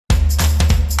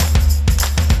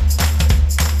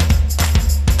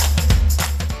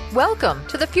Welcome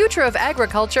to the Future of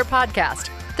Agriculture podcast,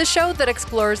 the show that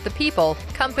explores the people,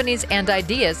 companies, and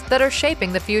ideas that are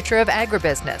shaping the future of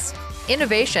agribusiness.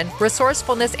 Innovation,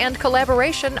 resourcefulness, and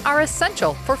collaboration are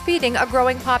essential for feeding a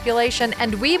growing population,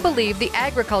 and we believe the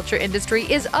agriculture industry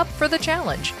is up for the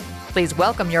challenge. Please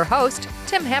welcome your host,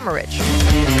 Tim Hammerich.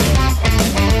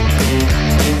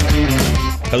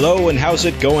 Hello, and how's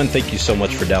it going? Thank you so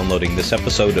much for downloading this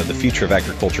episode of the Future of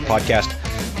Agriculture podcast.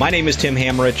 My name is Tim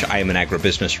Hammerich. I am an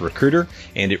agribusiness recruiter,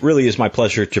 and it really is my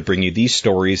pleasure to bring you these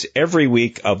stories every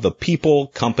week of the people,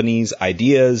 companies,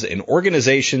 ideas, and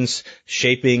organizations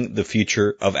shaping the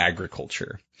future of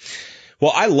agriculture.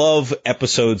 Well, I love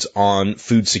episodes on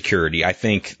food security. I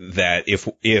think that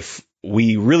if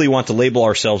we really want to label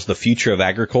ourselves the future of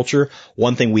agriculture,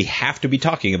 one thing we have to be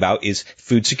talking about is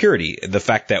food security. The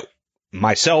fact that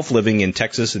myself, living in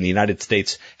Texas in the United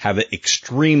States, have it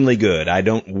extremely good. I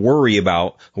don't worry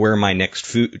about where my next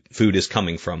food is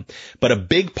coming from. But a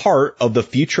big part of the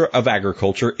future of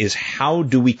agriculture is how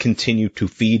do we continue to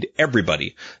feed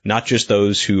everybody, not just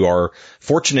those who are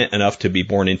fortunate enough to be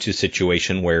born into a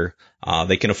situation where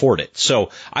they can afford it. So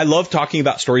I love talking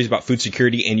about stories about food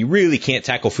security, and you really can't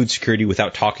tackle food security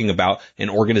without talking about an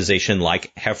organization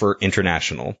like Heifer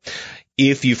International.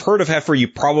 If you've heard of Heifer, you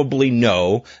probably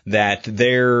know that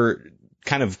their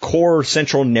kind of core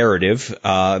central narrative,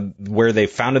 where they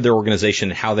founded their organization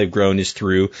and how they've grown is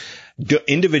through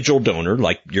individual donor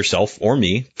like yourself or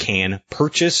me can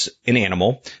purchase an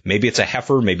animal. Maybe it's a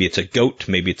heifer, maybe it's a goat,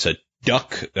 maybe it's a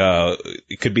duck,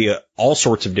 it could be all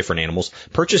sorts of different animals.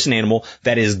 Purchase an animal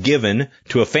that is given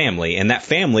to a family, and that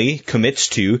family commits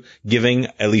to giving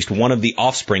at least one of the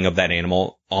offspring of that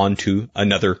animal onto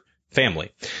another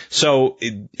family. So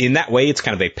in that way, it's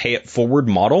kind of a pay it forward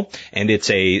model, and it's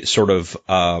a sort of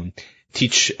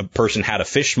teach a person how to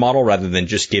fish model rather than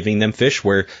just giving them fish,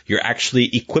 where you're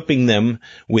actually equipping them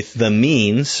with the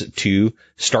means to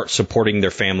start supporting their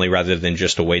family rather than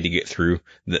just a way to get through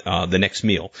the next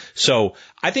meal. So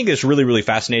I think it's really, really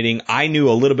fascinating. I knew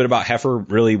a little bit about Heifer.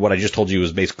 Really, what I just told you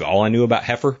was basically all I knew about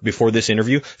Heifer before this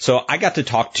interview. So I got to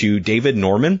talk to David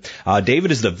Norman.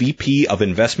 David is the VP of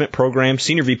Investment Program,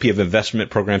 Senior VP of Investment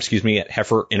Program, at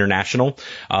Heifer International.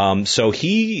 So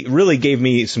he really gave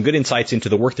me some good insights into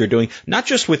the work they're doing, not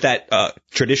just with that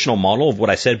traditional model of what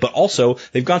I said, but also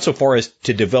they've gone so far as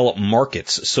to develop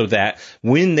markets so that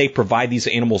when they provide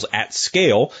these animals at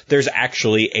scale, there's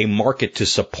actually a market to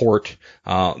support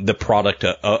the product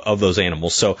of those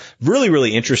animals. So really,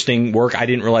 really interesting work. I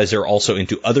didn't realize they're also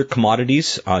into other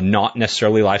commodities, not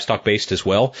necessarily livestock based as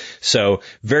well. So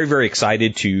very, very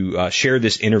excited to share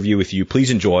this interview with you.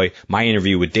 Please enjoy my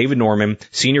interview with David Norman,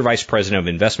 Senior Vice President of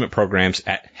Investment Programs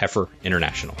at Heifer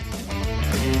International.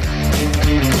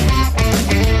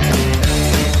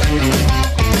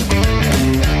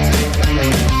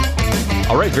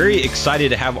 All right, very excited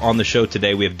to have on the show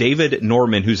today. We have David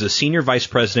Norman, who's a Senior Vice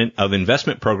President of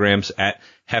Investment Programs at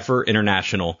Heifer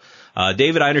International.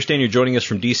 David, I understand you're joining us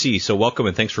from D.C., so welcome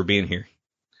and thanks for being here.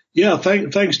 Yeah,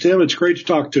 thanks, Tim. It's great to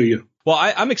talk to you. Well,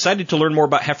 I'm excited to learn more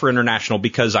about Heifer International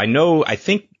because I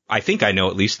think I know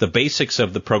at least the basics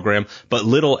of the program, but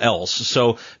little else.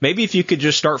 So maybe if you could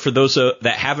just start for those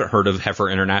that haven't heard of Heifer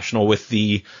International with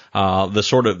the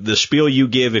sort of the spiel you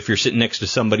give if you're sitting next to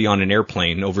somebody on an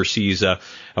airplane overseas.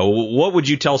 What would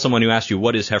you tell someone who asked you,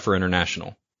 what is Heifer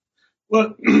International?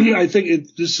 Well, I think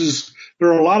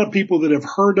there are a lot of people that have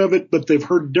heard of it, but they've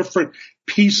heard different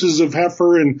pieces of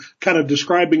Heifer, and kind of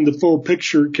describing the full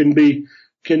picture can be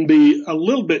a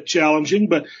little bit challenging,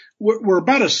 but we're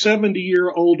about a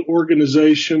 70-year-old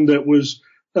organization that was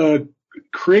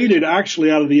created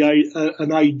actually out of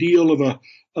an ideal of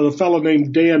a fellow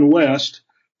named Dan West,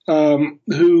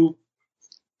 who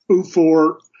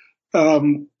for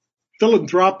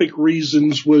philanthropic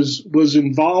reasons was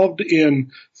involved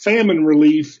in famine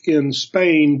relief in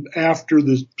Spain after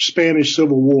the Spanish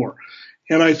Civil War.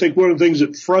 And I think one of the things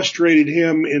that frustrated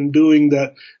him in doing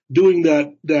that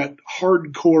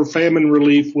hardcore famine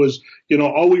relief was,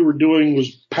 all we were doing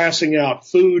was passing out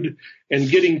food and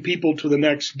getting people to the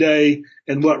next day.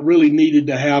 And what really needed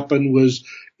to happen was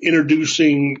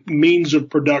introducing means of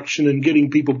production and getting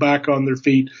people back on their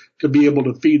feet to be able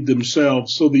to feed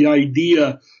themselves. So the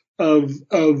idea of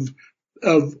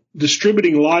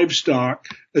distributing livestock,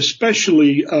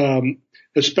 especially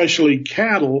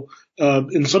cattle,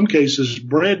 in some cases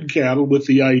bred cattle, with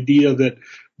the idea that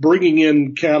bringing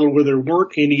in cattle where there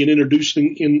weren't any and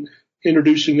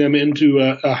introducing them into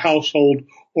a household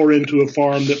or into a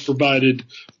farm that provided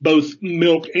both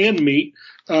milk and meat.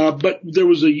 But there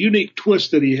was a unique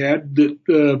twist that he had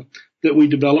that we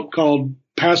developed called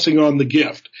passing on the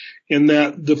gift, in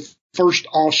that the first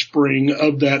offspring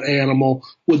of that animal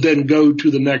would then go to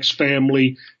the next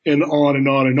family and on and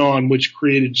on and on, which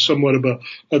created somewhat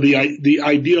of the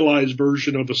idealized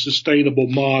version of a sustainable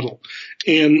model.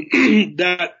 And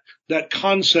that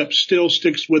concept still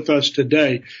sticks with us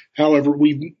today. However,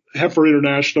 Heifer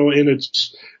International, and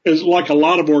it's like a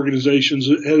lot of organizations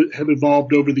have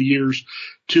evolved over the years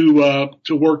to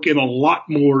work in a lot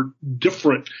more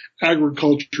different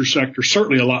agriculture sectors,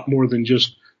 certainly a lot more than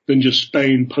just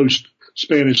Spain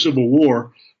post-Spanish Civil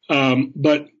War.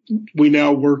 But we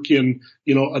now work in,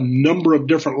 a number of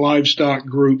different livestock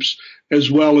groups,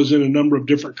 as well as in a number of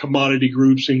different commodity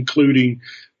groups, including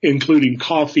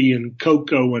coffee and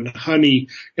cocoa and honey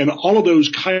and all of those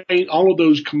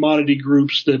commodity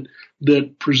groups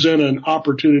that present an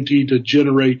opportunity to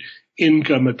generate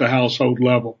income at the household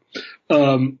level.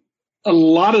 A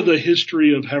lot of the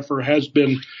history of Heifer has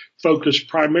been focused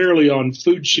primarily on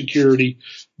food security,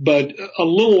 but a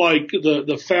little like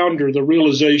the founder, the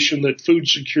realization that food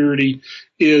security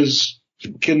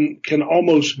can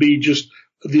almost be just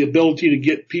the ability to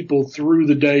get people through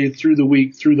the day, through the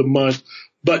week, through the month,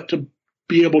 but to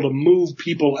be able to move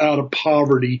people out of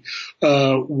poverty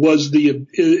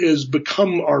has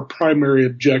become our primary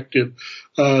objective,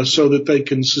 so that they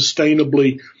can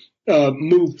sustainably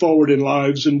move forward in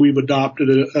lives. And we've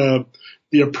adopted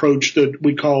the approach that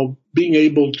we call being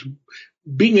able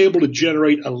to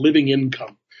generate a living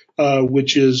income,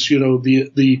 which is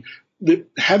the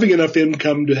having enough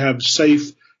income to have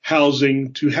safe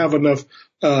housing, to have enough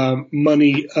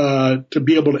money to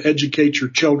be able to educate your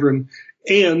children,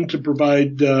 and to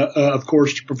provide, of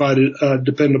course, a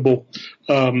dependable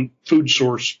food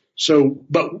source. So,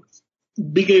 but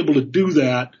being able to do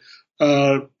that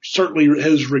certainly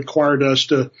has required us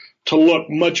to look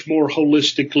much more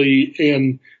holistically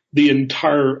in the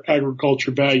entire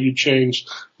agriculture value chains,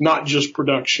 not just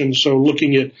production. So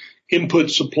looking at input,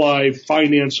 supply,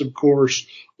 finance, of course,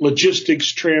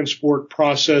 logistics, transport,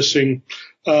 processing,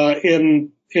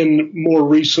 and more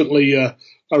recently,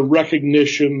 a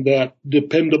recognition that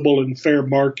dependable and fair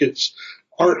markets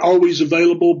aren't always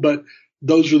available, but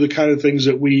those are the kind of things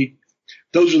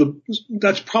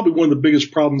that's probably one of the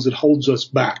biggest problems that holds us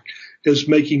back, is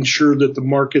making sure that the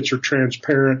markets are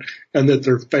transparent and that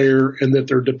they're fair and that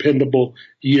they're dependable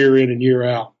year in and year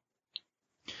out.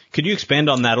 Could you expand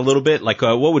on that a little bit? Like,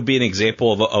 what would be an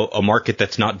example of a market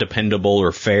that's not dependable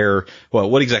or fair? Well,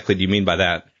 what exactly do you mean by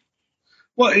that?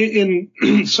 Well, in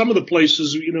some of the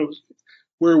places,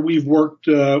 where we've worked,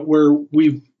 where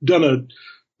we've done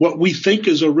what we think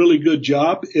is a really good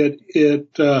job at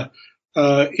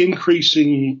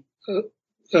increasing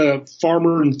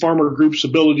farmer and farmer groups'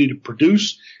 ability to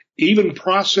produce, even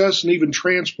process, and even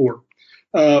transport.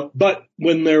 But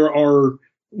when there are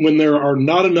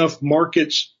not enough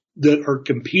markets that are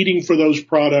competing for those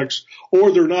products,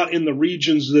 or they're not in the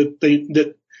regions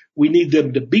that we need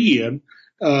them to be in,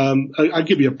 I'll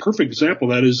give you a perfect example.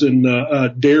 That is in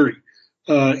dairy.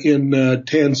 In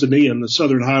Tanzania, in the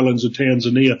southern highlands of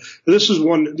Tanzania. This is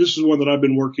one that I've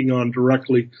been working on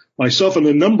directly myself, and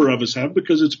a number of us have,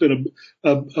 because it's been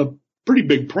a pretty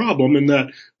big problem in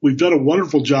that we've done a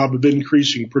wonderful job of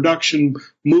increasing production,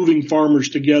 moving farmers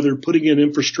together, putting in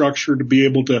infrastructure to be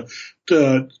able to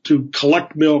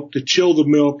collect milk, to chill the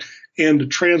milk, and to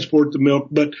transport the milk,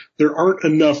 but there aren't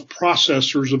enough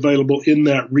processors available in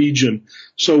that region.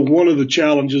 So one of the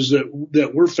challenges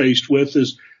that we're faced with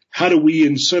is, how do we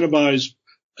incentivize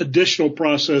additional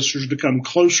processors to come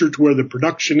closer to where the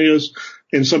production is?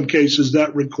 In some cases,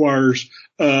 that requires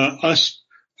us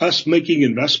making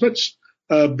investments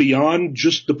beyond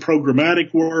just the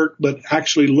programmatic work, but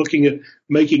actually looking at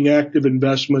making active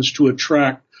investments to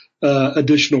attract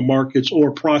additional markets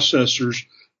or processors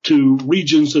to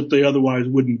regions that they otherwise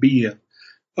wouldn't be in.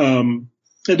 And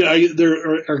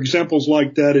there are examples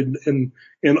like that in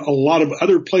a lot of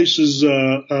other places.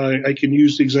 I can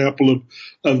use the example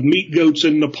of meat goats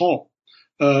in Nepal.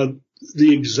 The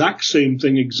exact same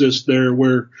thing exists there,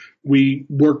 where we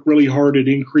work really hard at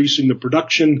increasing the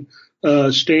production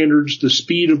standards, the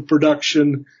speed of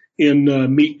production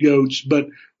in meat goats, but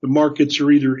the markets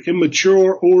are either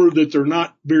immature or that they're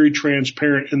not very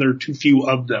transparent and there are too few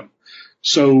of them.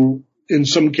 So in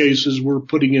some cases, we're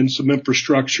putting in some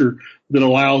infrastructure that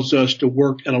allows us to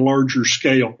work at a larger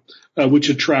scale, which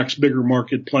attracts bigger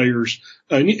market players.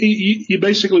 You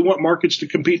basically want markets to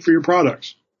compete for your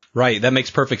products. Right. That makes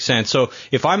perfect sense. So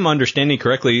if I'm understanding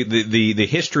correctly, the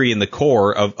history and the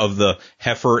core of the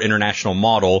heifer international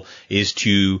model is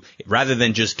to, rather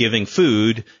than just giving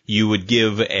food, you would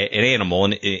give an animal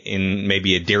in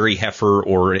maybe a dairy heifer,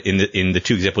 or in the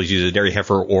two examples, use a dairy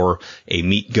heifer or a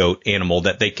meat goat animal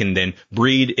that they can then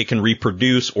breed. It can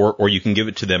reproduce, or you can give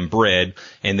it to them bred,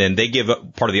 and then they give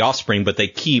up part of the offspring, but they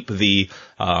keep the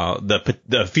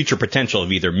future potential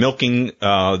of either milking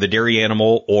the dairy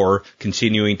animal or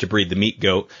continuing to breed the meat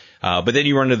goat. But then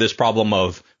you run into this problem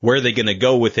of where are they going to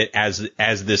go with it as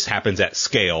this happens at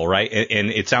scale, right?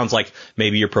 And it sounds like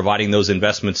maybe you're providing those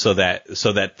investments so that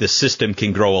the system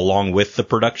can grow along with the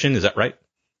production. Is that right?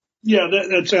 Yeah,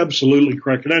 that's absolutely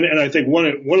correct. And I think one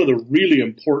of the really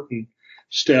important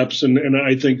steps, and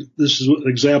I think this is an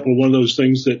example of one of those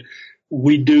things that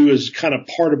we do as kind of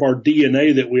part of our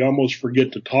DNA that we almost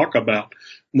forget to talk about.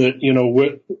 That,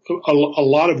 a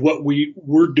lot of what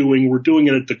we're doing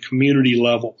it at the community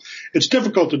level. It's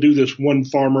difficult to do this one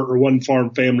farmer or one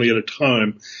farm family at a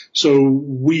time. So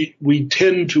we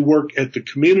tend to work at the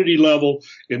community level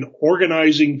in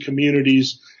organizing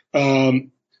communities,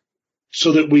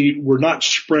 so that we're not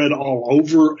spread all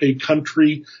over a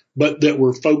country, but that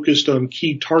we're focused on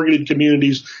key targeted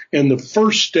communities. And the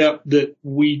first step that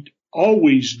we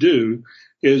always do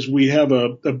is we have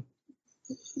the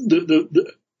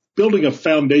building a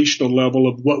foundational level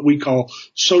of what we call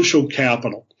social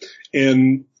capital.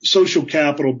 And social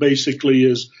capital basically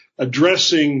is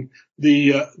addressing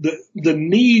the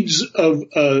needs of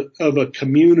a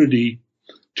community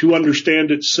to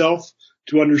understand itself,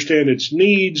 to understand its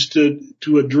needs,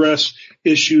 to address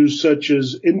issues such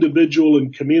as individual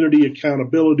and community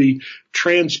accountability,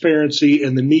 transparency,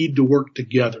 and the need to work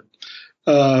together.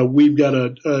 We've got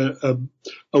a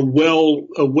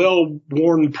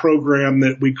well-worn program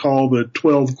that we call the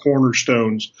 12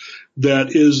 Cornerstones.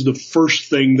 That is the first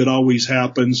thing that always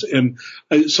happens. And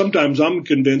sometimes I'm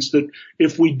convinced that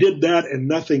if we did that and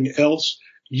nothing else,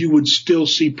 you would still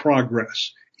see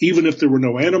progress. Even if there were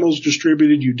no animals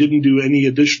distributed, you didn't do any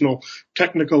additional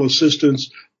technical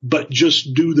assistance, but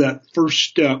just do that first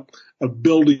step of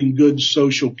building good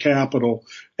social capital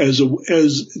as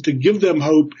to give them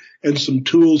hope and some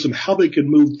tools and how they can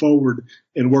move forward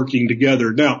in working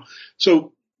together. Now,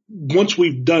 so once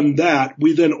we've done that,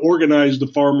 we then organize the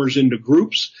farmers into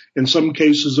groups. In some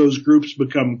cases, those groups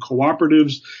become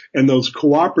cooperatives, and those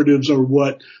cooperatives are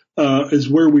what is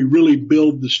where we really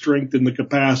build the strength and the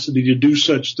capacity to do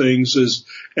such things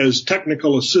as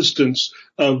technical assistance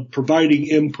of providing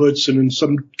inputs, and in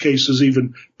some cases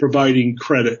even providing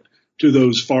credit to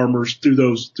those farmers through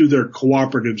their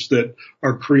cooperatives that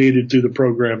are created through the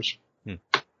programs.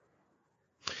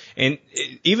 And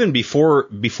even before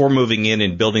moving in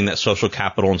and building that social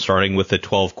capital and starting with the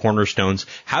 12 Cornerstones,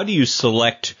 how do you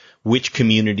select which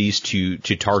communities to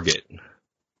target?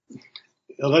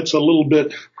 Well, that's a little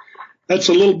bit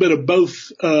of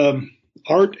both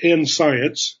art and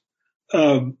science.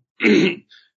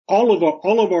 All of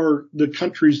the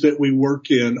countries that we work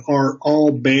in are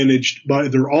all managed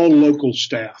they're all local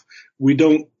staff. We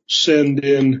don't send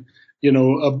in,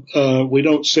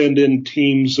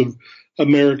 teams of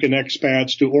American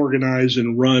expats to organize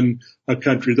and run a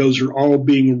country. Those are all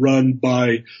being run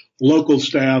by local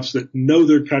staffs that know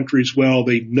their countries well.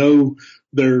 They know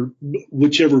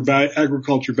whichever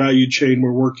agriculture value chain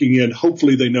we're working in.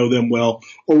 Hopefully they know them well,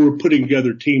 or we're putting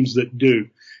together teams that do.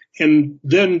 And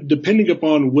then depending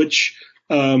upon which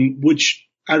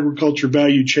agriculture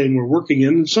value chain we're working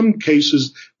in some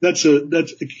cases,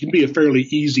 it can be a fairly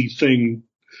easy thing,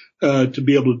 to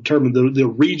be able to determine the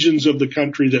regions of the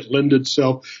country that lend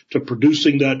itself to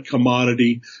producing that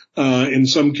commodity. In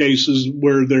some cases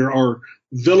where there are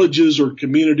villages or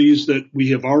communities that we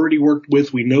have already worked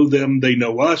with, we know them, they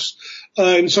know us.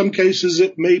 In some cases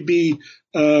it may be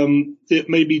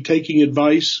taking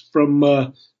advice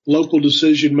from, local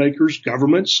decision makers,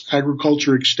 governments,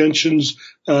 agriculture extensions,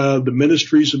 the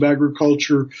ministries of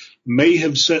agriculture may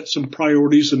have set some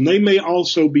priorities, and they may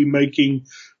also be making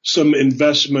some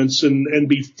investments and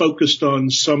be focused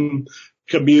on some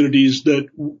communities that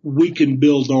we can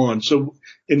build on. So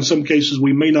in some cases,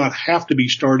 we may not have to be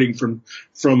starting from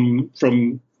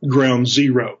ground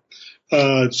zero,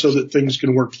 so that things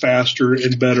can work faster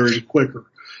and better and quicker.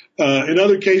 In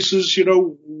other cases,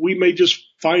 we may just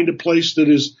find a place that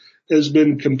has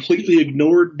been completely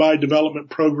ignored by development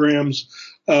programs,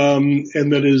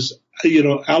 and that is,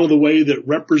 out of the way, that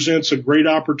represents a great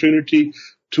opportunity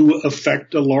to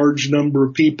affect a large number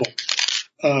of people.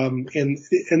 And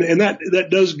that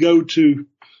does go to,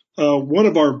 one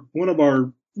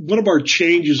of our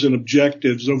changes and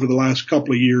objectives over the last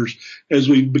couple of years as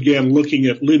we began looking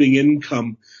at living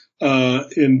income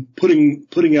in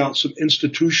putting out some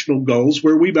institutional goals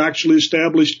where we've actually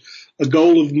established a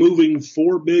goal of moving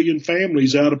 4 billion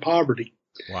families out of poverty.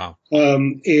 Wow.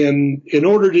 And in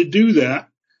order to do that,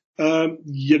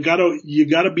 you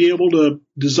gotta be able to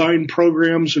design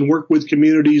programs and work with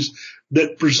communities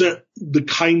that present the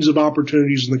kinds of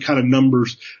opportunities and the kind of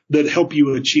numbers that help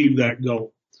you achieve that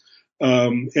goal.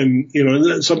 And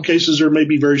in some cases there may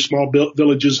be very small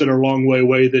villages that are a long way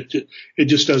away that it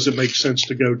just doesn't make sense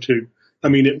to go to. I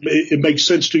mean, it makes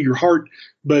sense to your heart,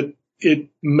 but it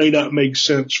may not make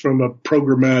sense from a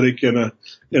programmatic and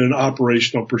an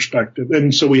operational perspective.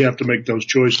 And so we have to make those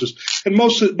choices. And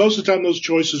most of the time those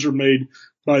choices are made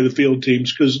by the field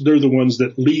teams because they're the ones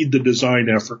that lead the design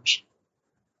efforts.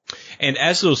 And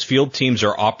as those field teams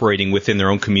are operating within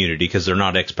their own community, because they're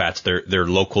not expats, they're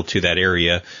local to that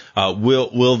area,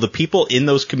 will the people in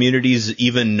those communities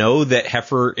even know that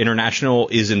Heifer International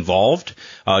is involved?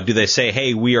 Do they say,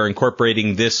 hey, we are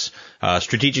incorporating this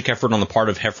strategic effort on the part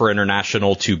of Heifer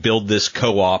International to build this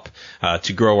co-op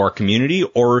to grow our community?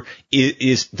 Or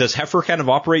does Heifer kind of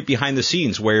operate behind the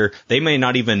scenes where they may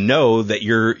not even know that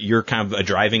you're kind of a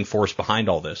driving force behind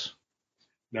all this?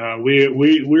 No,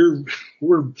 we're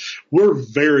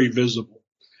very visible.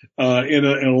 In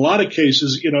a lot of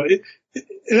cases,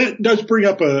 it does bring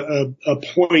up a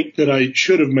point that I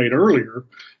should have made earlier,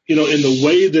 in the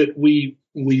way that we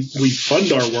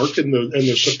fund our work and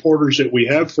the supporters that we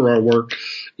have for our work,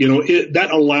 that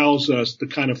allows us the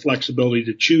kind of flexibility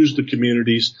to choose the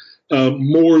communities,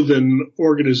 more than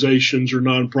organizations or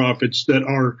nonprofits that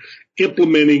are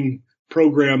implementing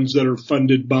programs that are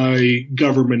funded by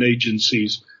government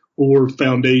agencies or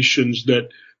foundations that,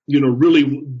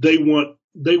 really they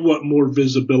want more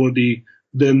visibility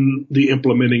than the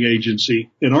implementing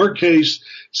agency. In our case,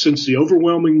 since the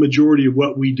overwhelming majority of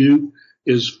what we do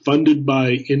is funded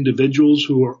by individuals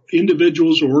or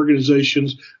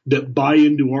organizations that buy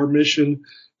into our mission,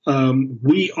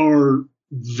 we are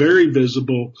very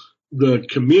visible. The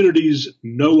communities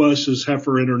know us as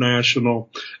Heifer International,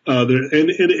 and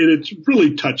it's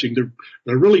really touching.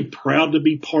 They're really proud to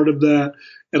be part of that,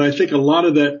 and I think a lot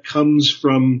of that comes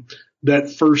from that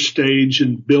first stage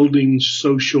in building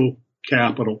social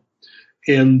capital,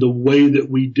 and the way that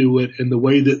we do it, and the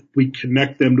way that we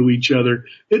connect them to each other.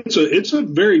 It's a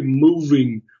very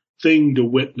moving thing to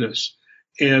witness,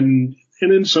 and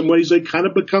in some ways they kind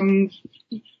of become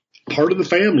part of the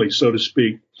family, so to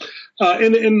speak.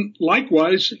 And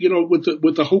likewise,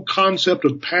 with the whole concept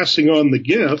of passing on the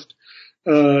gift,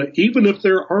 even if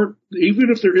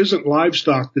there isn't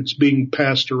livestock that's being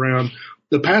passed around,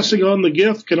 the passing on the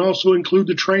gift can also include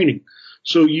the training.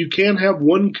 So you can have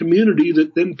one community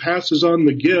that then passes on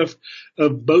the gift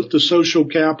of both the social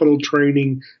capital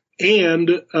training and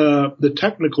the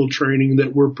technical training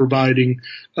that we're providing.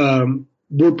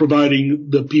 We're providing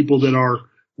the people that are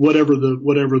whatever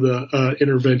the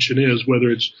intervention is, whether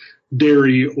it's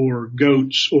dairy or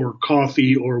goats or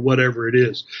coffee or whatever it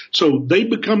is. So they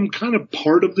become kind of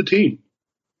part of the team.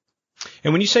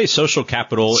 And when you say social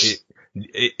capital,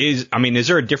 is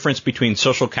there a difference between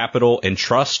social capital and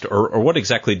trust, or what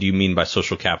exactly do you mean by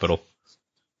social capital?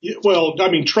 Yeah, well,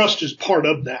 trust is part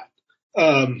of that.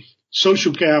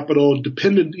 Social capital,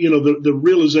 dependent, the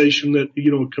realization that,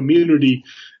 a community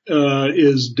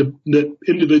that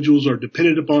individuals are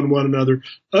dependent upon one another.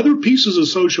 Other pieces of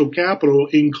social capital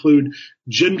include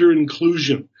gender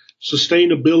inclusion,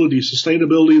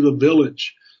 sustainability of the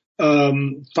village,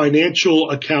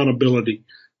 financial accountability,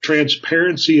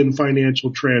 transparency in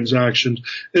financial transactions.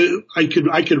 I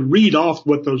could read off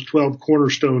what those 12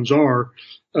 cornerstones are.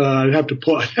 I'd have to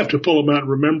pull them out and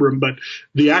remember them, but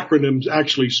the acronyms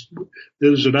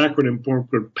there's an acronym for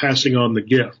passing on the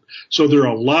gift. So there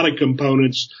are a lot of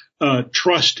components.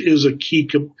 Trust is a key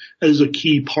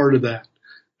part of that.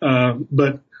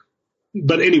 But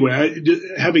anyway,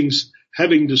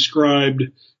 having described,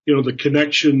 the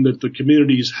connection that the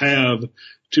communities have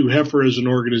to Heifer as an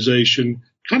organization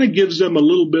kind of gives them a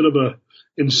little bit of a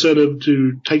incentive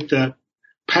to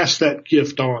pass that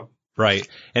gift on. Right.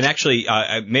 And actually,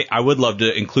 I would love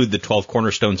to include the 12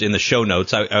 cornerstones in the show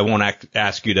notes. I won't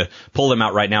ask you to pull them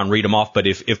out right now and read them off, but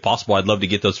if possible, I'd love to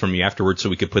get those from you afterwards so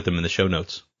we could put them in the show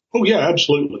notes. Oh, yeah,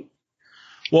 absolutely.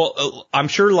 Well, I'm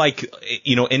sure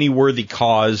any worthy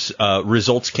cause,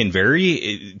 results can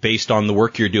vary based on the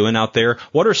work you're doing out there.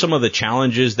 What are some of the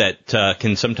challenges that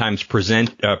can sometimes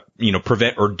prevent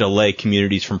or delay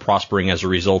communities from prospering as a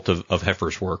result of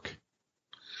Heifer's work?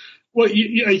 Well,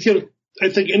 I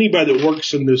think anybody that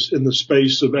works in the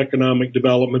space of economic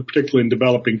development, particularly in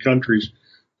developing countries,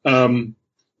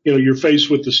 you're faced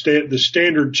with the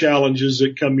standard challenges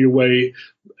that come your way,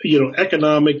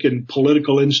 economic and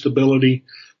political instability.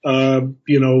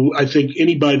 I think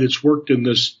anybody that's worked in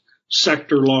this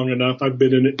sector long enough, I've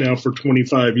been in it now for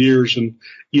 25 years, and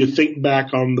you think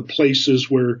back on the places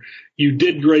where you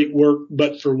did great work,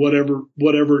 but for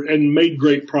whatever, and made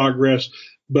great progress,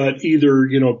 but either,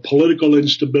 political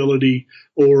instability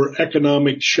or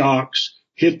economic shocks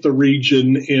hit the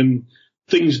region and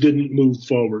things didn't move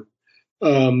forward.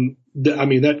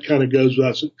 That kind of goes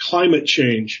without saying. Climate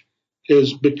change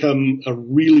has become a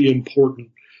really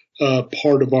important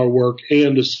part of our work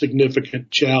and a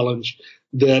significant challenge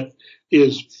that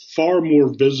is far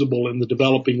more visible in the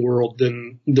developing world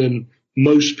than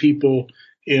most people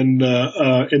in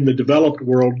the developed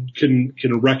world can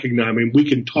recognize. I mean, we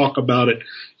can talk about it,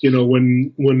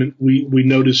 when we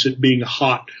notice it being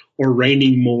hot or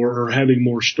raining more or having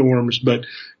more storms, but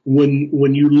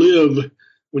when you live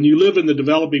in the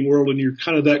developing world and you're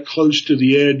kind of that close to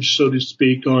the edge, so to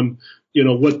speak, on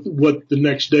what the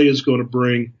next day is going to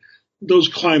bring, those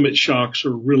climate shocks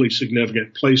are really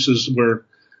significant. Places where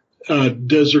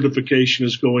desertification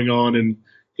is going on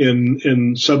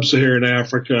in sub-Saharan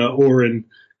Africa or in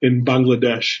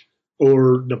Bangladesh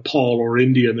or Nepal or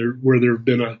India, where there have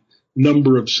been a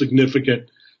number of significant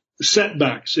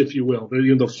setbacks, if you will.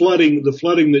 The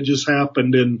flooding that just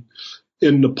happened in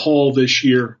Nepal this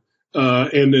year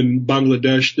and in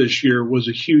Bangladesh this year was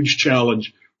a huge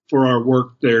challenge for our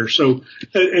work there. So,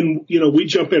 and we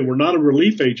jump in. We're not a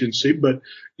relief agency, but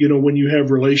when you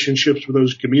have relationships with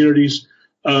those communities,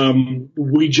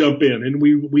 we jump in, and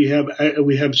we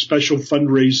have special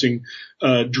fundraising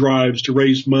drives to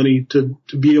raise money to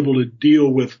be able to deal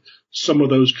with some of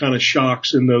those kind of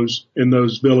shocks in those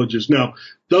villages. Now,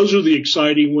 those are the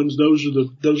exciting ones. Those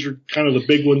are kind of the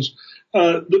big ones.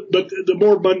 But the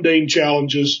more mundane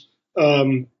challenges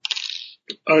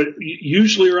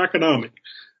usually are economic.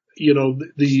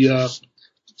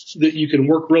 That you can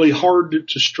work really hard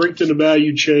to strengthen the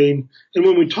value chain. And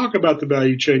when we talk about the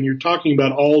value chain, you're talking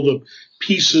about all the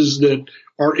pieces that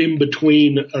are in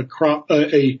between a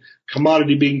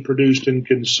commodity being produced and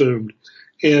consumed.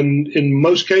 And in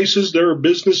most cases, there are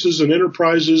businesses and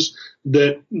enterprises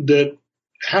that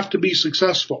have to be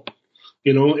successful.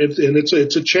 And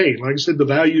it's a chain. Like I said, the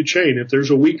value chain. If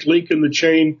there's a weak link in the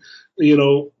chain,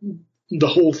 the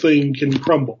whole thing can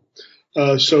crumble.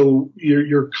 So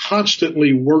you're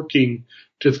constantly working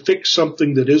to fix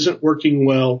something that isn't working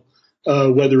well,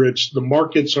 whether it's the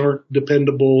markets aren't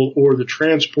dependable or the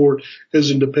transport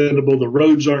isn't dependable, the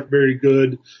roads aren't very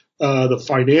good, the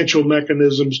financial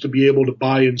mechanisms to be able to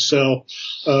buy and sell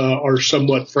are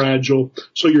somewhat fragile.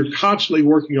 So you're constantly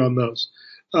working on those.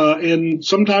 And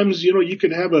sometimes, you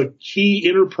can have a key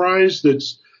enterprise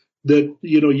that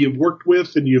you've worked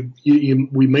with and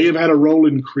we may have had a role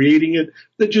in creating it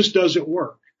that just doesn't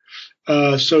work.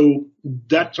 So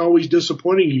that's always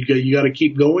disappointing. You got to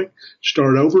keep going,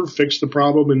 start over, fix the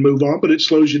problem and move on, but it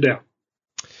slows you down.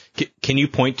 Can you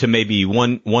point to maybe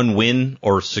one win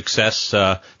or success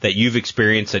that you've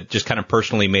experienced that just kind of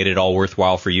personally made it all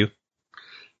worthwhile for you?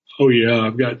 Oh yeah,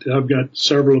 I've got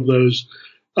several of those.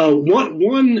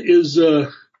 One is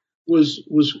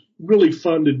was really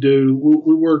fun to do.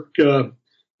 We work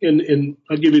in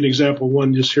I'll give you an example.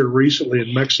 One just here recently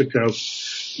in Mexico,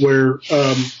 where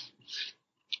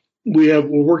we're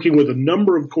working with a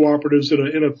number of cooperatives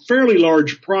in a fairly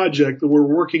large project that we're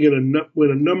working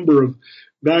with a number of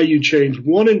value chains.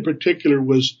 One in particular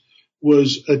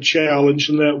was a challenge,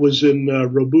 and that was in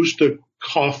Robusta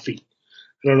coffee.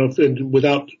 I don't know if, and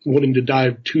without wanting to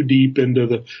dive too deep into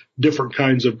the different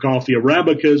kinds of coffee,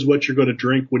 Arabica is what you're going to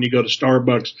drink when you go to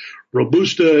Starbucks.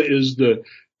 Robusta is the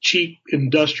cheap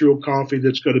industrial coffee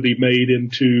that's going to be made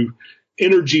into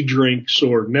energy drinks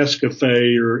or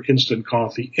Nescafe or instant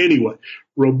coffee. Anyway,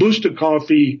 Robusta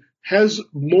coffee has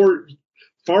more,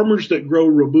 farmers that grow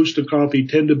Robusta coffee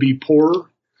tend to be poorer.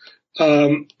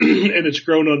 And it's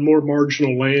grown on more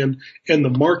marginal land, and the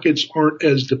markets aren't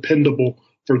as dependable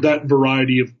for that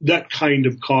variety of that kind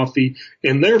of coffee,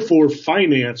 and therefore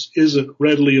finance isn't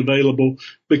readily available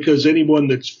because anyone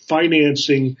that's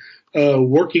financing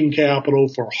working capital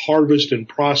for harvest and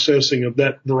processing of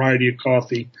that variety of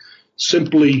coffee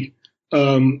simply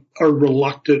are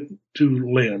reluctant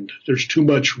to lend. There's too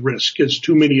much risk. It's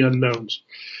too many unknowns.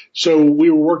 So we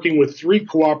were working with 3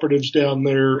 cooperatives down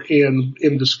there, and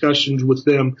in discussions with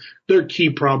them, their key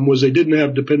problem was they didn't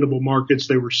have dependable markets.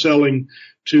 They were selling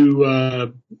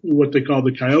to what they call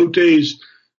the coyotes,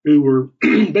 who were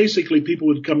basically people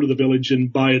would come to the village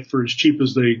and buy it for as cheap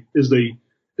as they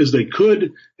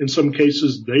could. In some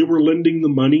cases, they were lending the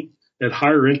money at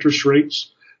higher interest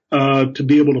rates. to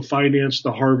be able to finance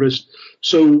the harvest.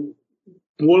 So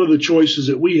one of the choices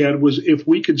that we had was if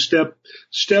we could step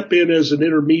in as an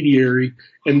intermediary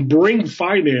and bring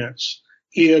finance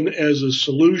in as a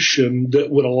solution that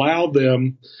would allow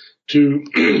them to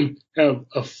have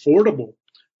affordable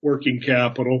working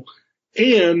capital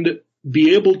and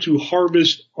be able to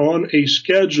harvest on a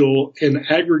schedule and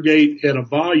aggregate at a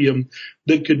volume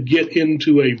that could get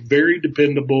into a very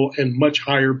dependable and much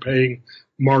higher paying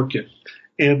market.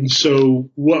 And so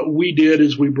what we did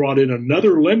is we brought in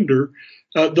another lender,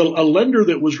 a lender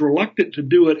that was reluctant to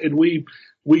do it, and we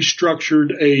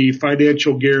structured a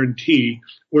financial guarantee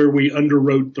where we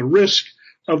underwrote the risk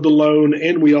of the loan,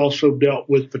 and we also dealt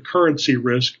with the currency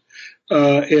risk.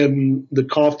 And the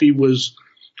coffee was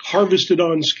harvested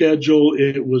on schedule.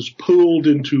 It was pooled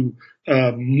into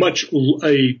a much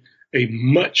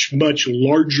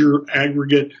larger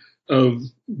aggregate of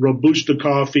Robusta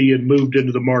coffee and moved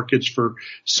into the markets for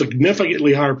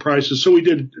significantly higher prices. So we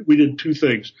did two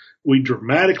things. We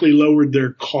dramatically lowered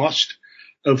their cost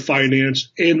of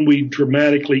finance, and we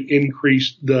dramatically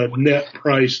increased the net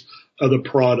price of the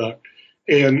product.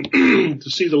 And to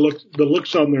see the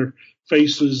looks on their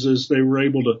faces as they were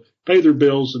able to pay their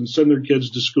bills and send their kids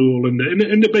to school, and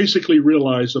to basically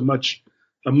realize a much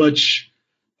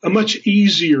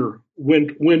easier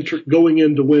winter going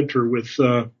into winter with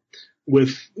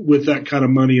that kind of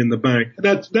money in the bank.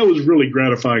 That was really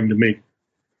gratifying to me.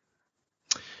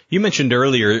 You mentioned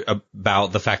earlier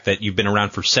about the fact that you've been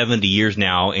around for 70 years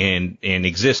now and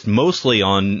exist mostly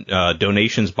on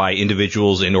donations by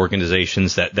individuals and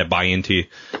organizations that buy into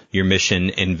your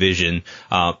mission and vision.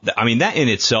 I mean, that in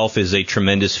itself is a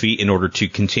tremendous feat in order to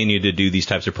continue to do these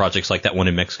types of projects like that one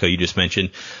in Mexico you just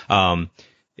mentioned. How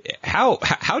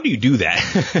do you do that?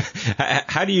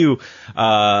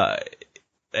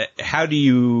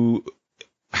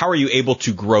 How are you able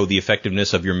to grow the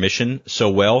effectiveness of your mission so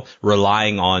well,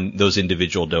 relying on those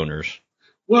individual donors?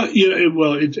 Well,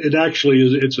 it actually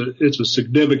is. It's a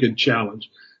significant challenge.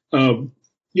 As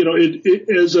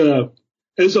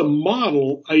a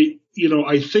model,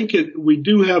 I think we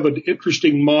do have an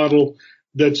interesting model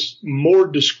that's more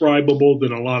describable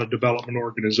than a lot of development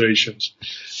organizations.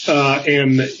 I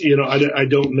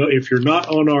don't know if you're not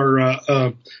on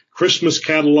our Christmas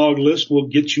catalog list. We'll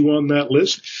get you on that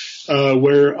list.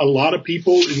 Where a lot of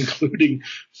people, including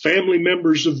family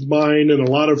members of mine and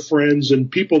a lot of friends and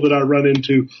people that I run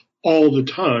into all the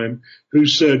time who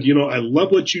said, I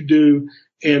love what you do,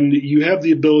 and you have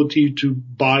the ability to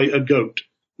buy a goat.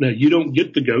 Now, you don't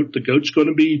get the goat. The goat's going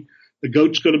to be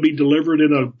delivered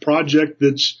in a project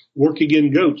that's working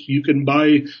in goats. You can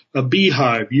buy a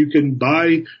beehive. You can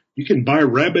buy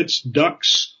rabbits,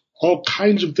 ducks, all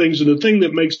kinds of things. And the thing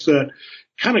that makes that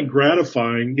kind of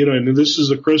gratifying, and this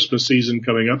is a Christmas season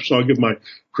coming up, so I'll give my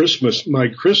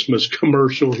Christmas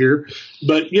commercial here.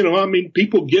 But,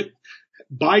 people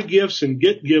buy gifts and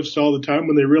get gifts all the time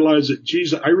when they realize that,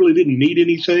 geez, I really didn't need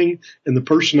anything, and the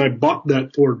person I bought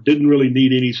that for didn't really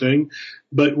need anything.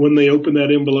 But when they open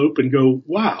that envelope and go,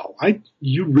 wow,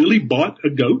 you really bought a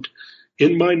goat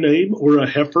in my name or a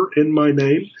heifer in my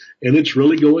name, and it's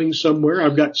really going somewhere.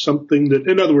 I've got something that,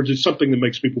 in other words, it's something that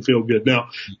makes people feel good. Now,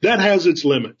 that has its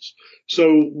limits.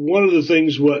 So one of the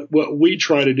things what we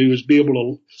try to do is be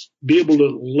able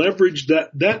to leverage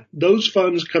that those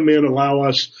funds come in, allow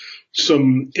us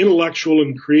some intellectual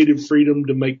and creative freedom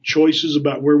to make choices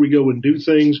about where we go and do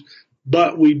things.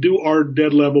 But we do our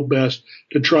dead level best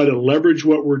to try to leverage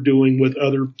what we're doing with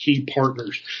other key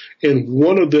partners. And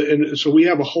so we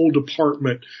have a whole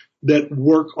department that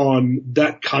work on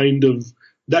that kind of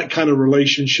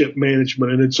relationship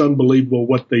management, and it's unbelievable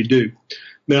what they do.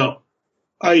 Now,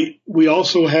 we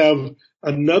also have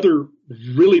another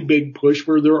really big push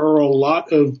where there are a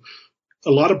lot of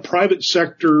private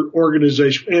sector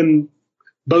organizations and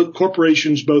both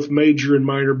corporations, both major and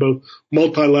minor, both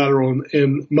multilateral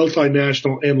and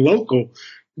multinational and local,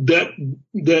 that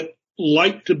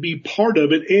like to be part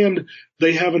of it, and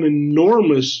they have an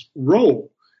enormous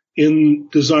role in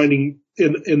designing,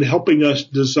 in helping us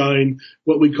design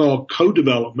what we call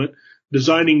co-development,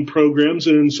 designing programs,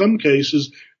 and in some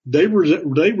cases they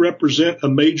represent a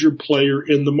major player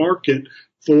in the market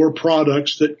for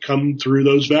products that come through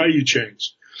those value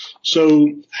chains. So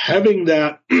having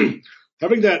that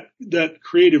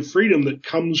creative freedom that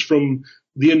comes from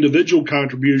the individual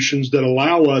contributions that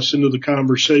allow us into the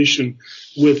conversation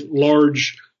with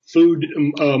large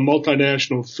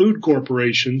multinational food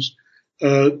corporations,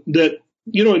 that,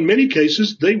 in many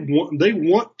cases they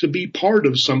want to be part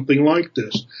of something like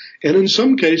this. And in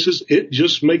some cases it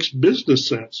just makes business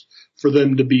sense for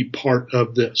them to be part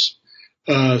of this.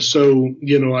 So,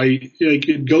 I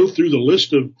could go through the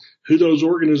list of who those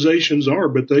organizations are,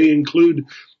 but they include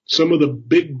some of the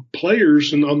big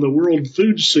players on the world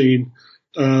food scene,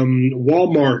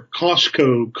 Walmart,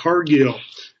 Costco, Cargill,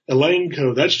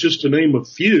 Elanco. That's just to name a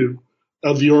few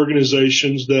of the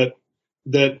organizations that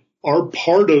are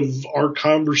part of our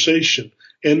conversation,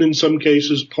 and in some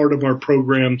cases part of our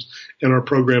programs and our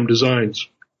program designs.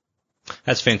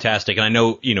 That's fantastic. And I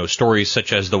know, stories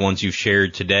such as the ones you've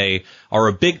shared today are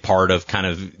a big part of kind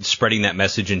of spreading that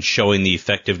message and showing the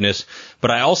effectiveness.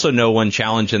 But I also know one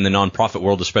challenge in the nonprofit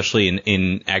world, especially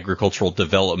in agricultural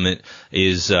development,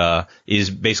 is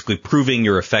basically proving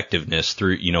your effectiveness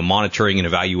through, monitoring and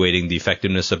evaluating the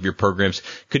effectiveness of your programs.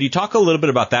 Could you talk a little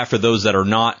bit about that for those that are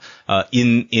not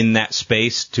in that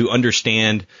space, to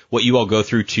understand what you all go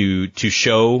through to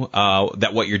show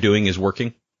that what you're doing is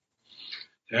working?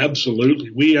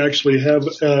 Absolutely. We actually have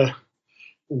an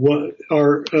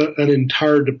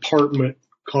entire department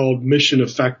called Mission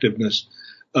Effectiveness.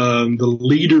 The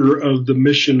leader of the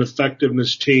Mission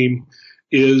Effectiveness team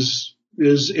is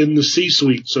in the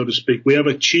C-suite, so to speak. We have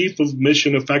a chief of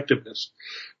Mission Effectiveness,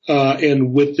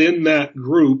 and within that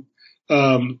group,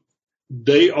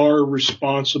 they are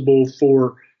responsible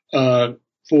for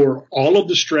all of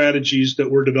the strategies that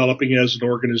we're developing as an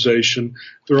organization.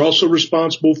 They're also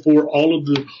responsible for all of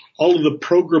the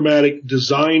programmatic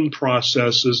design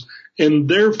processes, and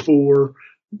therefore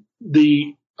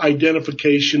the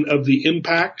identification of the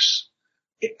impacts,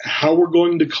 how we're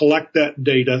going to collect that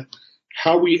data,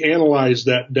 how we analyze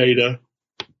that data,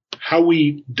 how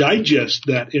we digest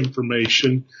that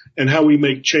information, and how we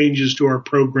make changes to our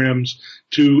programs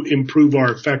to improve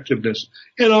our effectiveness.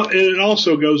 And it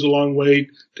also goes a long way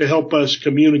to help us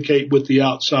communicate with the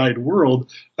outside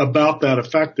world about that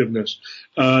effectiveness.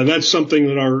 That's something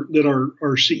that our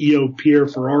CEO, Pierre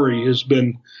Ferrari, has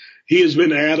been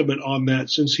adamant on that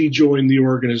since he joined the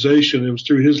organization. It was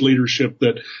through his leadership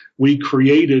that we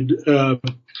created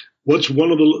what's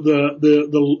one of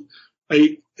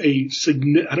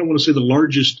I don't want to say the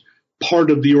largest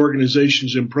part of the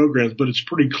organizations and programs, but it's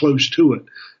pretty close to it.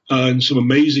 And some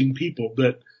amazing people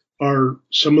that are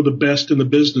some of the best in the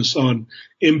business on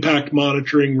impact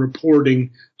monitoring,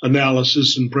 reporting,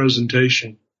 analysis, and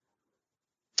presentation.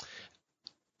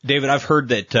 David, I've heard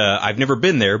that, I've never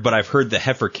been there, but I've heard the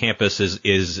Heifer Campus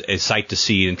is a sight to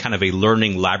see and kind of a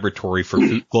learning laboratory for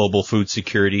global food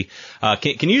security.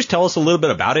 Can you just tell us a little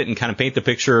bit about it and kind of paint the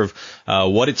picture of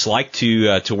what it's like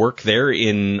to work there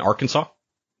in Arkansas?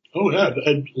 Oh, yeah,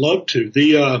 I'd love to.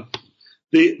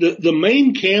 The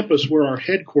main campus where our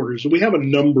headquarters, we have a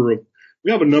number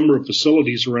of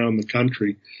facilities around the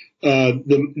country.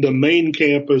 The main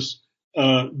campus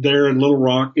there in Little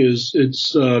Rock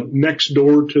it's next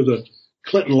door to the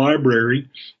Clinton Library.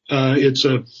 It's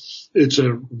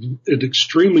an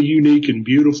extremely unique and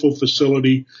beautiful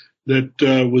facility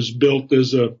that was built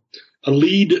as a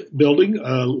LEED building,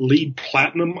 LEED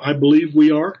Platinum, I believe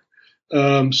we are.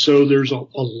 So there's a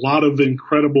lot of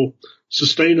incredible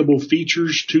sustainable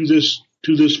features to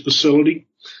this facility.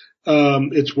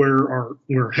 It's where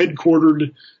we're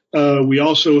headquartered. We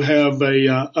also have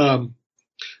a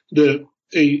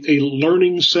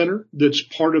learning center that's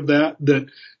part of that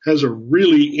has a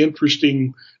really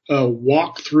interesting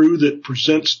walkthrough that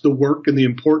presents the work and the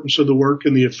importance of the work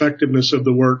and the effectiveness of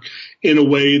the work in a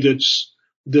way that's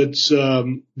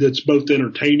both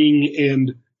entertaining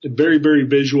and very, very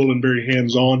visual and very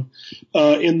hands-on.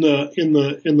 In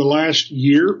the last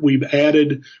year, we've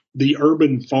added the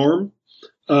urban farm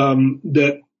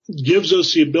that gives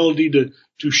us the ability to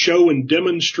show and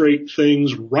demonstrate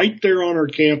things right there on our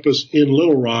campus in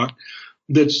Little Rock.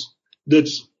 That's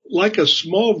like a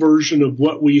small version of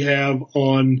what we have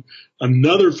on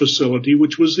another facility,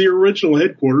 which was the original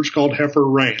headquarters called Heifer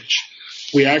Ranch.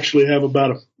 We actually have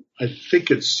I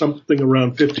think it's something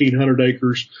around 1,500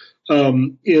 acres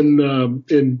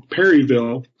in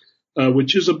Perryville,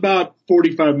 which is about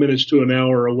 45 minutes to an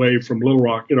hour away from Little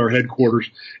Rock in our headquarters.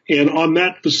 And on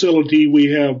that facility,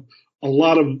 we have a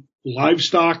lot of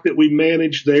livestock that we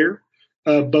manage there,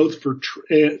 both for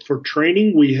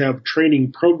training. We have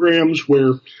training programs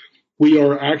where we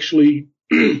are actually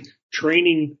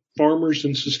training farmers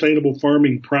in sustainable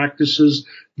farming practices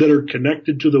that are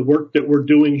connected to the work that we're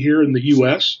doing here in the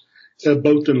U.S.,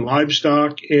 both in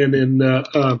livestock and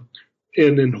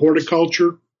in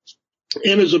horticulture.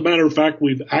 And as a matter of fact,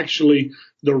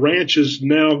 the ranch has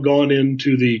now gone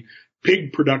into the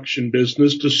pig production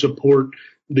business to support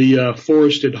the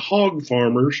forested hog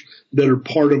farmers that are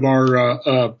part of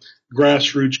our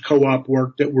grassroots co-op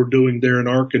work that we're doing there in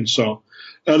Arkansas.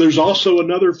 There's also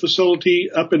another facility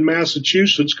up in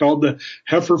Massachusetts called the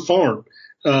Heifer Farm.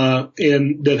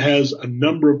 and that has a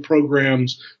number of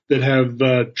programs that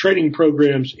have training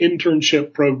programs,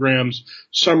 internship programs,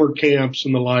 summer camps,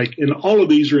 and the like. And all of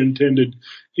these are intended,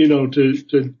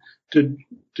 to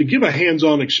give a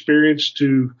hands-on experience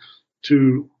to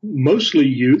mostly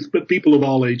youth, but people of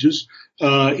all ages,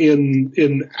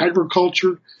 in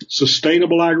agriculture,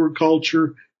 sustainable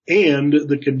agriculture, and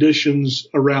the conditions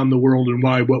around the world and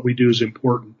why what we do is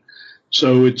important.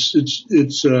 So it's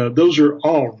those are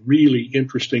all really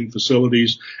interesting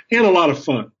facilities and a lot of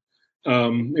fun.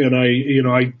 And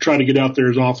I try to get out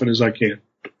there as often as I can.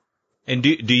 And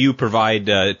do you provide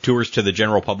tours to the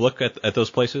general public at those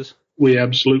places? We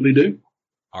absolutely do.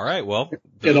 All right. Well,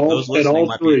 those listening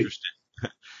might be interested.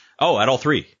 Oh, at all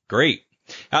three. Great.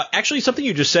 Actually, something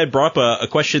you just said brought up a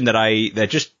question that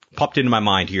just popped into my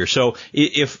mind here. So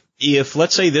if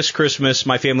let's say this Christmas,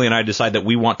 my family and I decide that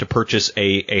we want to purchase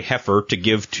a heifer to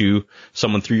give to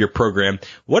someone through your program,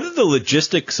 what are the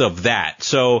logistics of that?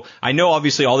 So I know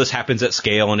obviously all this happens at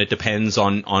scale and it depends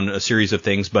on a series of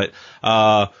things, but,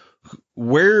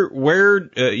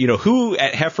 who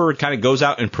at Heifer kind of goes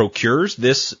out and procures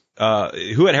this,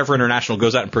 who at Heifer International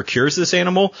goes out and procures this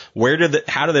animal?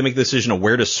 How do they make the decision of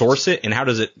where to source it, and how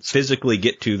does it physically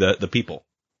get to the people?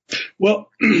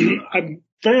 Well, I'm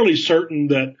fairly certain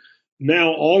that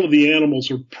now all of the animals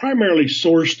are primarily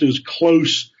sourced as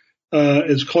close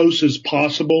as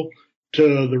possible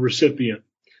to the recipient.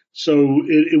 So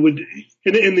it would,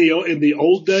 in the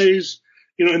old days,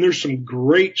 and there's some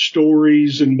great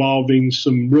stories involving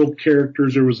some real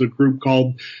characters. There was a group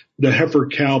called the Heifer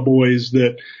Cowboys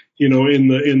that, in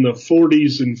the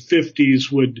 40s and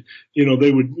 50s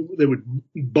they would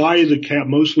buy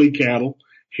mostly cattle.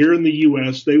 Here in the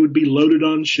U.S., they would be loaded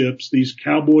on ships. These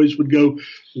cowboys would go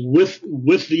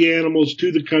with the animals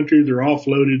to the country. They're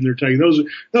offloaded and they're taken.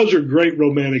 Those are great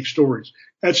romantic stories.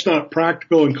 That's not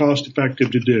practical and cost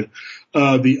effective to do.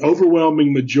 The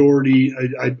overwhelming majority,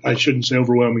 I shouldn't say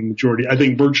overwhelming majority. I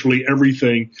think virtually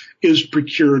everything is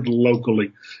procured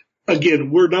locally.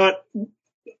 Again, we're not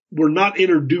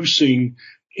introducing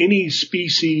any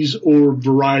species or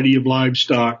variety of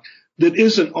livestock that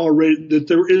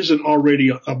there isn't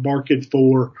already a market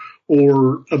for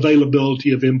or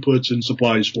availability of inputs and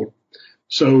supplies for.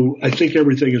 So I think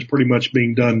everything is pretty much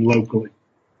being done locally.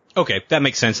 Okay, that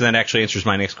makes sense, and that actually answers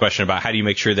my next question about how do you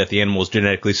make sure that the animal is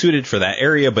genetically suited for that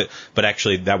area, but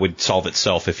actually that would solve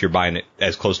itself if you're buying it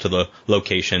as close to the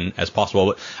location as possible.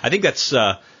 But I think that's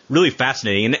really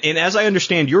fascinating. And as I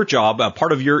understand your job,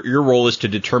 part of your role is to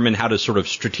determine how to sort of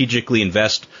strategically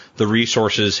invest the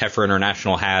resources Heifer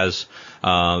International has,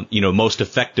 most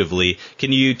effectively.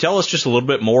 Can you tell us just a little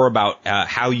bit more about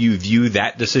how you view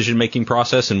that decision-making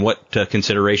process and what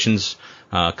considerations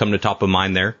come to top of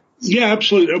mind there? Yeah,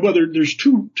 absolutely. Well, there's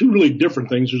two really different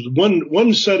things. There's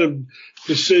one set of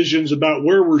decisions about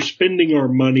where we're spending our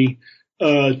money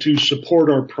to support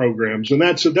our programs, and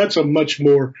that's a much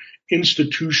more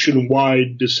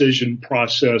institution-wide decision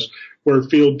process where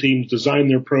field teams design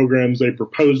their programs, they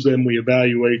propose them, we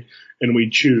evaluate, and we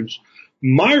choose.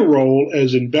 My role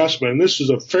as investment, and this is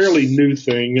a fairly new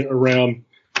thing around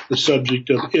the subject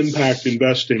of impact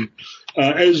investing.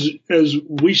 As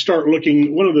we start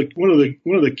looking, one of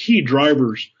the key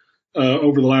drivers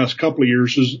over the last couple of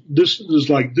years is this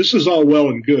is all well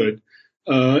and good,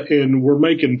 and we're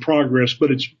making progress,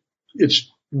 but it's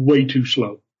way too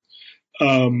slow.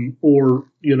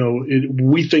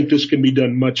 We think this can be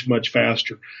done much, much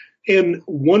faster. And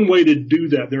one way to do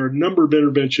that, there are a number of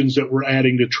interventions that we're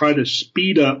adding to try to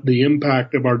speed up the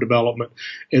impact of our development,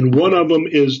 and one of them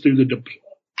is through the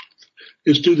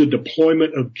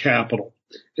deployment of capital.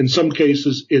 In some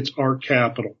cases, it's our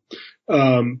capital.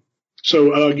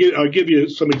 So I'll give you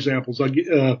some examples.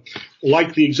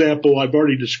 Like the example I've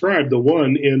already described, the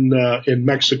one in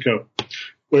Mexico,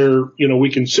 where, we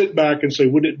can sit back and say,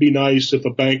 wouldn't it be nice if a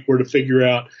bank were to figure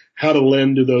out how to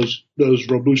lend to those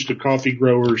Robusta coffee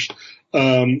growers?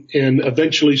 And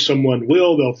eventually someone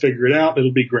will, they'll figure it out.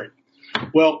 It'll be great.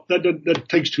 Well, that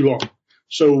takes too long.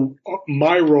 So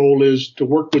my role is to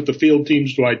work with the field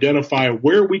teams to identify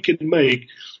where we can make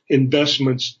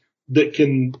investments that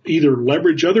can either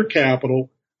leverage other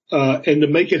capital, and to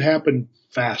make it happen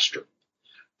faster.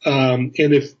 And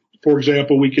if, for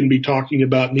example, we can be talking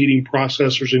about needing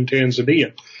processors in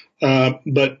Tanzania,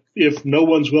 but if no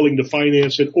one's willing to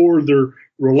finance it or they're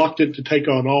reluctant to take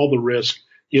on all the risk,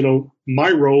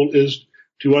 my role is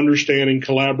to understand and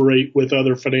collaborate with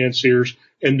other financiers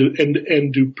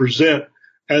and to present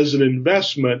as an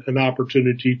investment an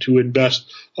opportunity to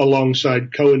invest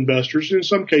alongside co-investors, in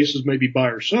some cases maybe by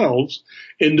ourselves,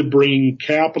 into bringing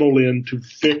capital in to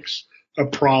fix a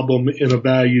problem in a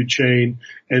value chain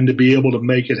and to be able to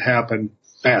make it happen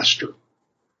faster.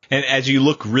 And as you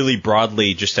look really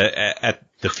broadly just at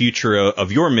the future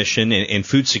of your mission and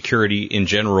food security in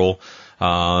general,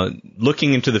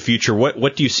 looking into the future,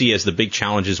 what do you see as the big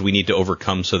challenges we need to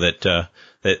overcome so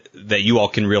that you all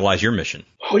can realize your mission?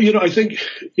 Well, I think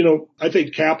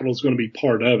capital is going to be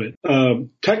part of it.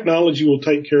 Technology will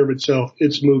take care of itself.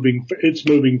 It's moving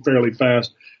fairly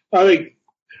fast. I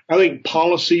think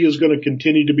policy is going to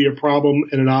continue to be a problem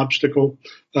and an obstacle.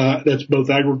 That's both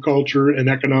agriculture and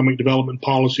economic development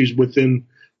policies within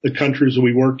the countries that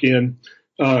we work in.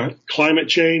 Climate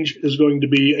change is going to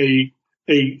be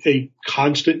a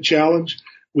constant challenge.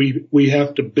 We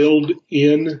have to build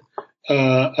in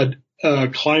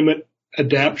climate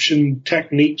adaptation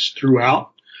techniques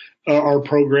throughout our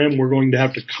program. We're going to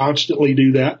have to constantly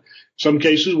do that. Some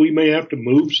cases we may have to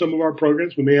move some of our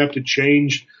programs. We may have to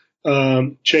change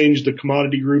the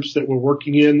commodity groups that we're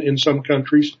working in some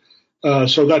countries.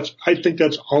 So I think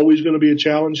that's always going to be a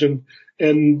challenge. And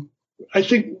I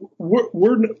think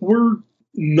we're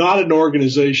not an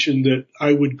organization that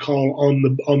I would call on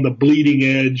the bleeding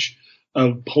edge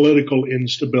of political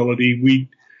instability.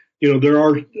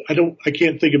 I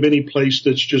can't think of any place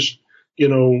that's just,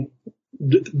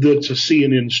 that's a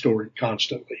CNN story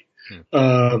constantly.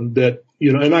 And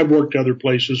I've worked other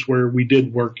places where we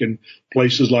did work in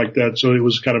places like that. So it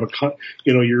was kind of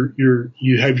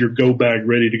you have your go bag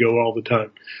ready to go all the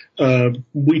time.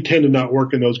 We tend to not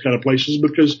work in those kind of places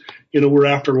because, we're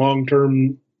after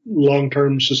long-term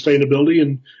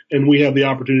sustainability and we have the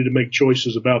opportunity to make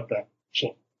choices about that.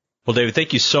 So. Well, David,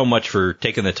 thank you so much for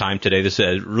taking the time today. This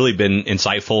has really been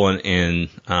insightful and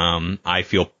I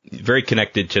feel very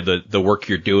connected to the work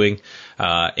you're doing.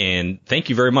 And thank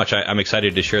you very much. I'm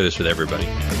excited to share this with everybody.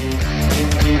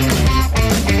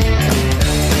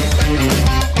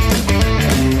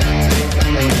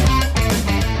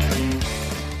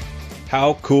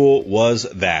 How cool was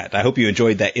that? I hope you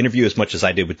enjoyed that interview as much as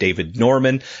I did with David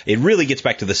Norman. It really gets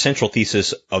back to the central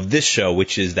thesis of this show,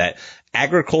 which is that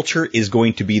agriculture is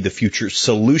going to be the future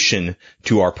solution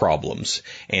to our problems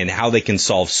and how they can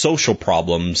solve social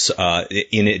problems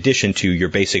in addition to your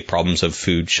basic problems of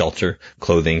food, shelter,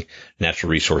 clothing, natural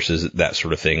resources, that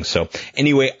sort of thing. So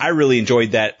anyway, I really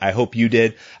enjoyed that. I hope you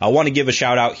did. I want to give a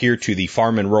shout out here to the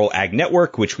Farm and Rural Ag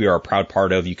Network, which we are a proud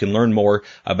part of. You can learn more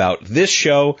about this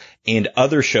show and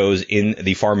other shows in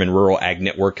the Farm and Rural Ag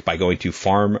Network by going to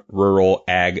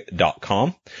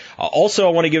farmruralag.com. Also,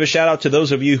 I want to give a shout out to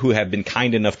those of you who have been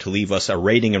kind enough to leave us a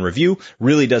rating and review.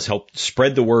 Really does help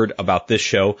spread the word about this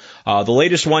show. The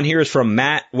latest one here is from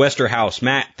Matt Westerhouse.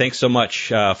 Matt, thanks so much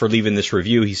for leaving this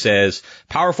review. He says,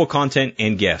 powerful content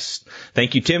and guests.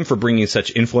 Thank you, Tim, for bringing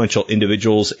such influential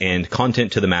individuals and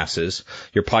content to the masses.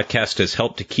 Your podcast has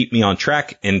helped to keep me on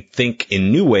track and think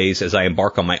in new ways as I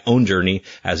embark on my own journey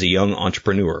as a young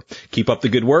entrepreneur. Keep up the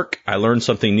good work. I learn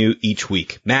something new each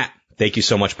week. Matt, thank you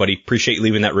so much, buddy. Appreciate you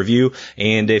leaving that review.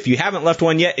 And if you haven't left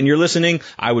one yet and you're listening,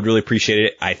 I would really appreciate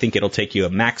it. I think it'll take you a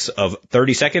max of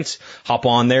 30 seconds. Hop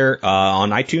on there on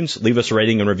iTunes, leave us a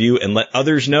rating and review, and let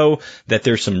others know that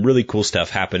there's some really cool stuff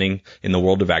happening in the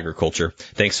world of agriculture.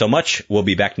 Thanks so much. We'll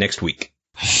be back next week.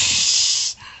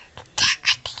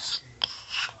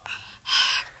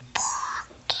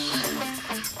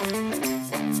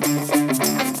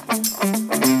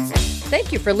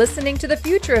 Thank you for listening to the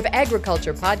Future of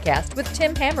Agriculture podcast with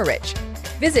Tim Hammerich.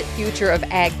 Visit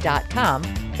futureofag.com,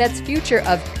 that's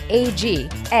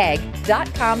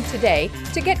futureofag.com today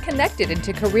to get connected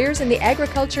into careers in the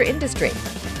agriculture industry.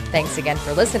 Thanks again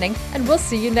for listening, and we'll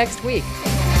see you next week.